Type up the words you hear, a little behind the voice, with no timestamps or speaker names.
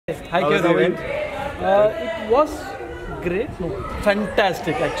Hi, How was the event? It was great, no,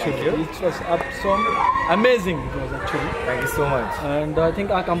 fantastic actually. It was so amazing. It was actually, Thank you so much. and I think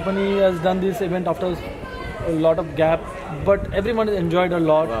our company has done this event after a lot of gap, but everyone enjoyed a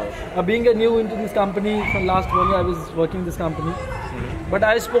lot. Wow. Being a new into this company, from last 1 year I was working in this company, but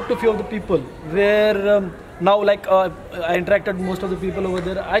I spoke to few of the people where now I interacted with most of the people over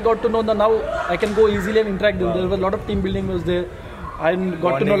there. I got to know that now I can go easily and interact with them. There was a lot of team building was there. I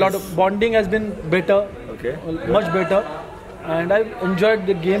got to know a lot of bonding has been better, Okay. much better, and I enjoyed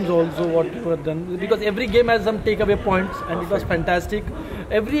the games also what were done because every game has some takeaway points and it was fantastic.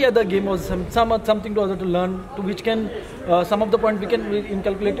 Every other game was something to other to learn to which can some of the points we can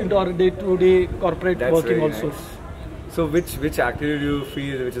inculcate into our day-to-day corporate That's working very also. nice. So which activity do you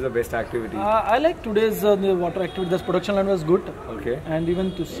feel which is the best activity? I like today's the water activity. This production line was good, Okay. and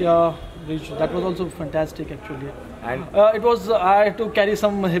even Tusya, that was also fantastic actually. And It was I had to carry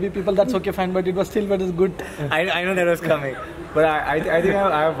some heavy people. That's okay, fine, but it was still but it's good. I know that was coming, but I think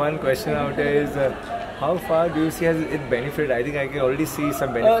I have one question out there is how far do you see has it benefited? I think I can already see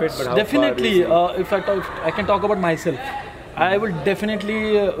some benefit, but how Definitely, far do you see? if I can talk about myself, I will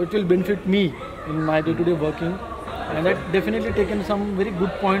definitely it will benefit me in my day-to-day working, and I've definitely taken some very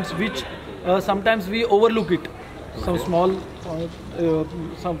good points which sometimes we overlook it. Some small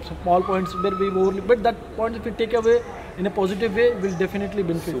points where we overlook, but that point if we take away in a positive way will definitely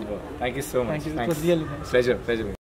benefit. Super. Thank you so much. Thank you. It Thanks. was really nice. Pleasure.